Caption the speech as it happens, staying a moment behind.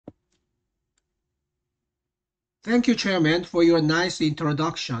Thank you, Chairman, for your nice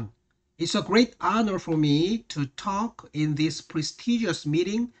introduction. It's a great honor for me to talk in this prestigious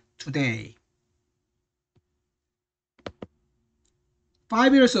meeting today.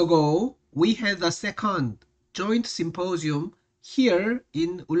 5 years ago, we had the second joint symposium here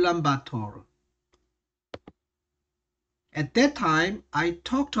in Ulaanbaatar. At that time, I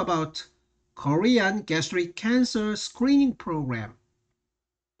talked about Korean gastric cancer screening program.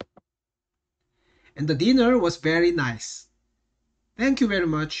 And the dinner was very nice. Thank you very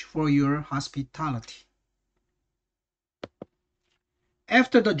much for your hospitality.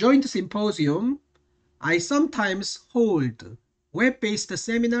 After the joint symposium, I sometimes hold web-based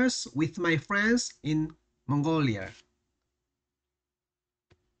seminars with my friends in Mongolia.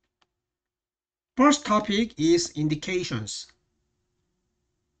 First topic is indications.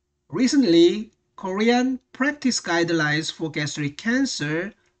 Recently, Korean practice guidelines for gastric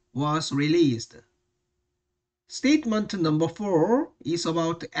cancer was released. Statement number 4 is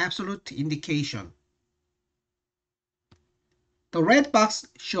about absolute indication. The red box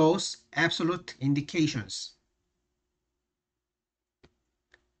shows absolute indications.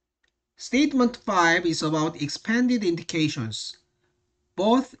 Statement 5 is about expanded indications.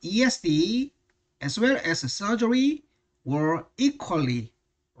 Both ESD as well as surgery were equally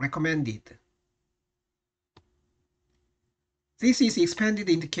recommended. This is expanded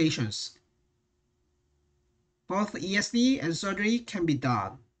indications. Both ESD and surgery can be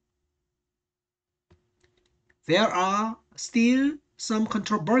done. There are still some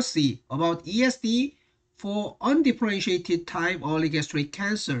controversy about ESD for undifferentiated type early gastric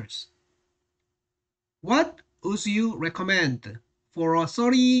cancers. What would you recommend for a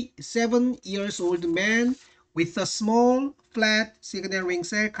 37-year-old man with a small, flat sigmoid ring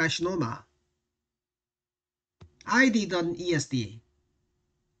cell carcinoma? I did an ESD.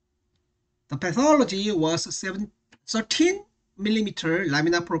 The pathology was 13 mm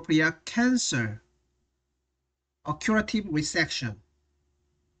lamina propria cancer, a curative resection.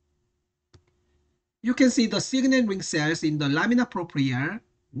 You can see the sigmoid ring cells in the lamina propria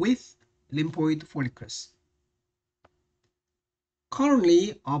with lymphoid follicles.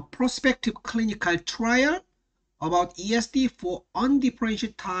 Currently, a prospective clinical trial about ESD for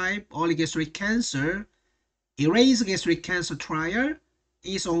undifferentiated type early gastric cancer, ERASE gastric cancer trial,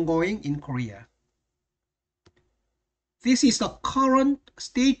 is ongoing in Korea. This is the current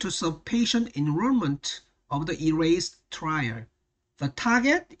status of patient enrollment of the ERASE trial. The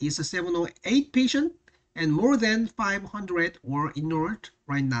target is 708 patients and more than 500 were enrolled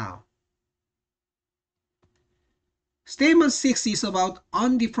right now. Statement 6 is about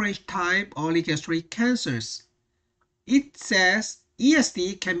undifferentiated type early gastric cancers. It says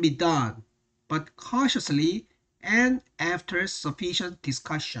ESD can be done, but cautiously and after sufficient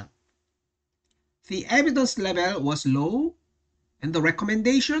discussion. The evidence level was low and the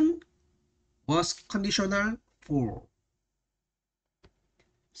recommendation was conditional for.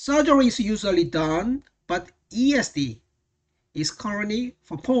 Surgery is usually done, but ESD is currently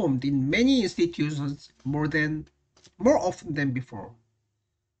performed in many institutions more often than before.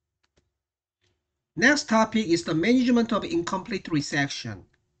 Next topic is the management of incomplete resection.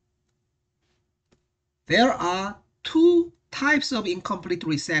 There are two types of incomplete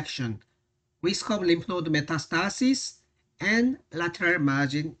resection: risk of lymph node metastasis and lateral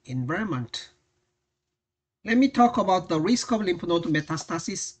margin involvement. Let me talk about the risk of lymph node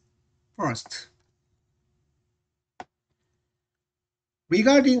metastasis first.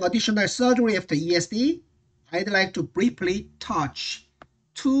 Regarding additional surgery after ESD, I'd like to briefly touch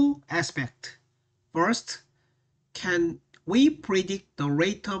two aspects. First, can we predict the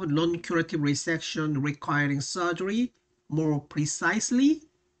rate of non-curative resection requiring surgery more precisely?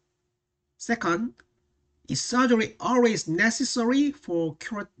 Second, is surgery always necessary for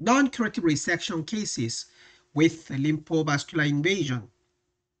non-curative resection cases with lymphovascular invasion?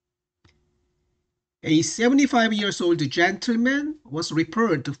 A 75-year-old gentleman was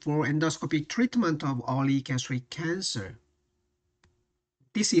referred for endoscopic treatment of early gastric cancer.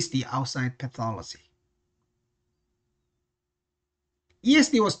 This is the outside pathology.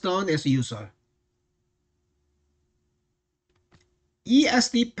 ESD was done as usual.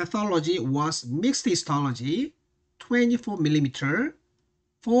 ESD pathology was mixed histology, 24 mm,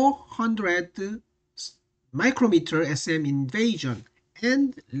 400 micrometer SM invasion,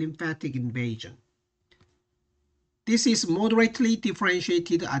 and lymphatic invasion. This is moderately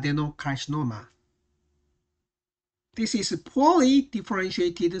differentiated adenocarcinoma. This is poorly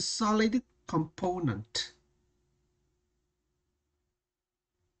differentiated solid component.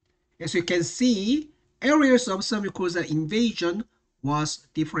 As you can see, areas of submucosal invasion was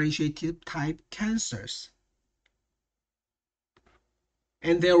differentiated type cancers.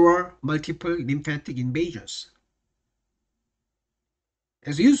 and there were multiple lymphatic invasions.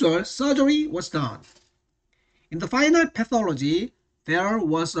 As usual, surgery was done. In the final pathology, there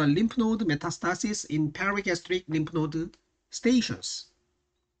was a lymph node metastasis in perigastric lymph node stations.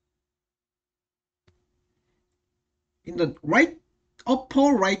 In the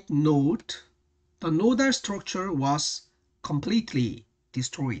upper right node, the nodal structure was completely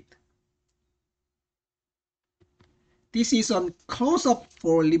destroyed. This is a close-up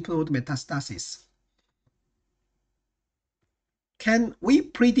for lymph node metastasis. Can we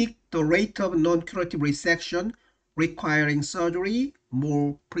predict the rate of non-curative resection requiring surgery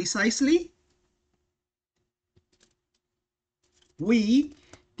more precisely? We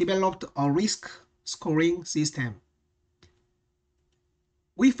developed a risk scoring system.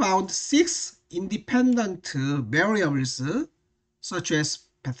 We found 6 independent variables such as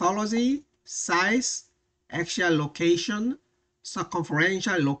pathology, size, axial location,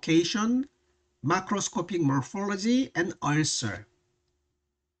 circumferential location, macroscopic morphology, and ulcer.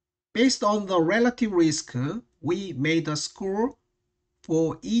 Based on the relative risk, we made a score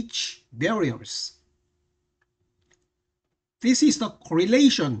for each variables. This is the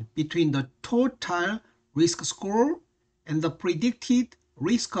correlation between the total risk score and the predicted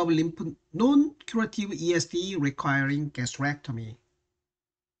risk of non-curative ESD requiring gastrectomy.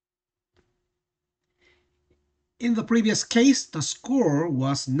 In the previous case, the score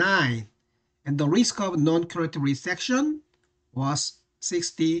was 9, and the risk of non-curative resection was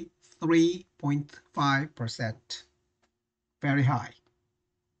 63.5%. Very high.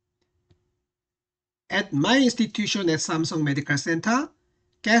 At my institution at Samsung Medical Center,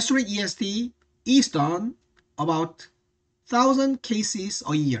 gastric ESD is done about 1,000 cases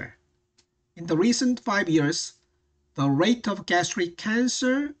a year. In the recent 5 years, the rate of gastric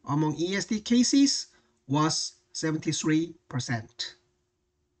cancer among ESD cases was 73%.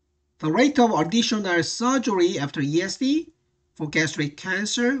 The rate of additional surgery after ESD for gastric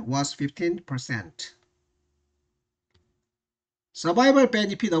cancer was 15%. Survival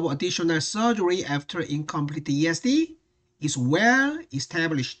benefit of additional surgery after incomplete ESD is well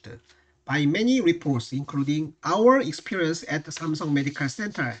established by many reports, including our experience at the Samsung Medical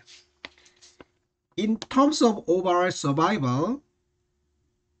Center. In terms of overall survival,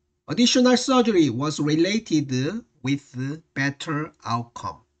 additional surgery was related with better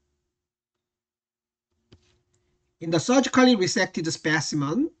outcome. In the surgically resected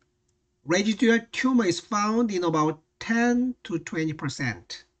specimen, residual tumor is found in about 10 to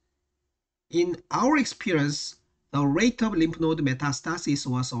 20%. In our experience, the rate of lymph node metastasis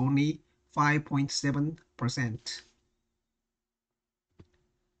was only 5.7%.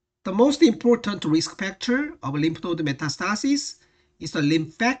 The most important risk factor of lymph node metastasis is the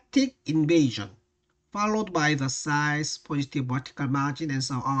lymphatic invasion, followed by the size, positive vertical margin, and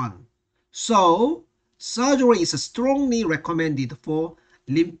so on. So, surgery is strongly recommended for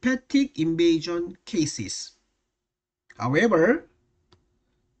lymphatic invasion cases. However,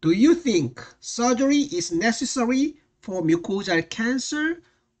 do you think surgery is necessary for mucosal cancer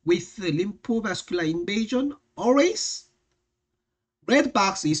with lymphovascular invasion always? Red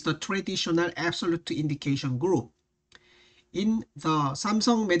box is the traditional absolute indication group. In the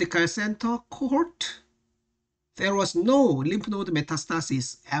Samsung Medical Center cohort, there was no lymph node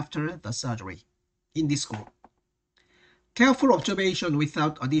metastasis after the surgery in this group. Careful observation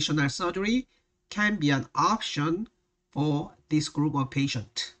without additional surgery can be an option for this group of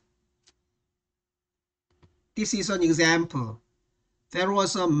patients. This is an example. There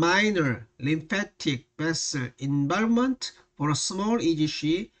was a minor lymphatic vessel involvement for a small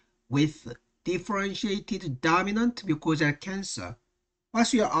EGC with differentiated dominant mucosal cancer.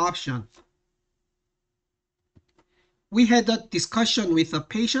 What's your option? We had a discussion with the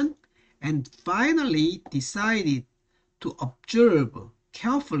patient and finally decided to observe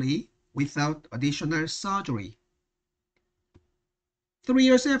carefully without additional surgery. 3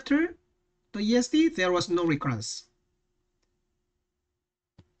 years after the ESD, there was no recurrence.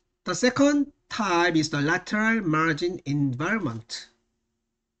 The second type is the lateral margin involvement.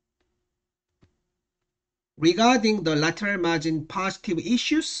 Regarding the lateral margin positive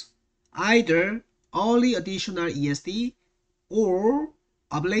issues, either early additional ESD or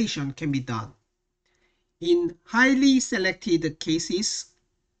ablation can be done. In highly selected cases,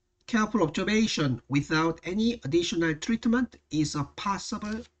 careful observation without any additional treatment is a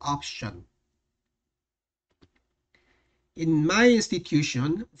possible option. In my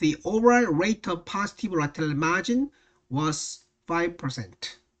institution, the overall rate of positive lateral margin was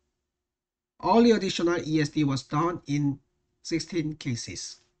 5%. Early additional ESD was done in 16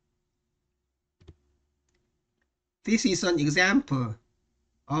 cases. This is an example.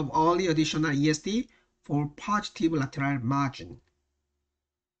 of only additional ESD for positive lateral margin.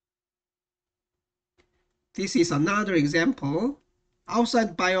 This is another example.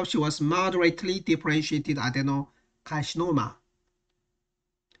 Outside biopsy was moderately differentiated adenocarcinoma.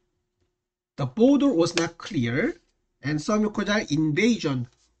 The border was not clear, and submucosal invasion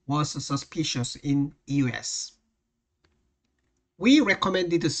was suspicious in US. We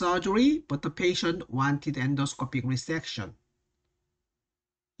recommended surgery, but the patient wanted endoscopic resection.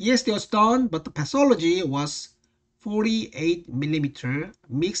 ESD was done, but the pathology was 48mm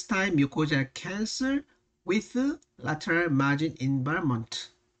mixed-type mucosal cancer with lateral margin involvement.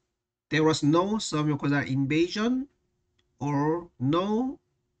 There was no submucosal invasion or no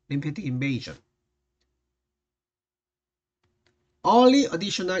lymphatic invasion. Only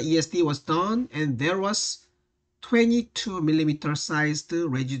additional ESD was done, and there was 22mm sized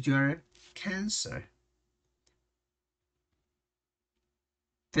residual cancer.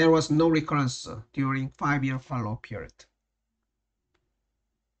 There was no recurrence during 5-year follow-up period.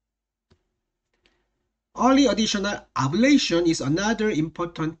 Only additional ablation is another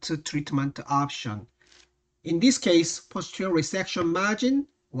important treatment option. In this case, posterior resection margin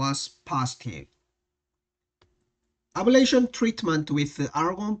was positive. Ablation treatment with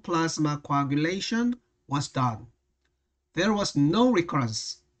argon plasma coagulation was done. There was no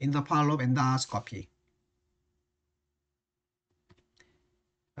recurrence in the follow-up endoscopy.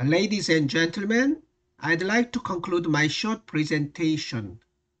 Ladies and gentlemen, I'd like to conclude my short presentation.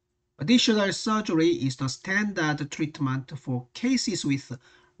 Additional surgery is the standard treatment for cases with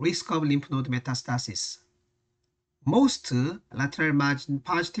risk of lymph node metastasis. Most lateral margin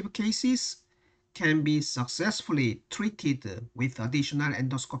positive cases can be successfully treated with additional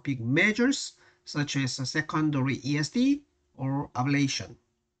endoscopic measures such as secondary ESD or ablation.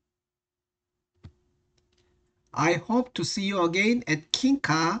 I hope to see you again at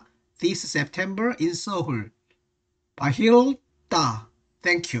KINCA this September in Seoul. Bahil Da.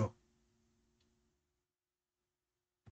 Thank you.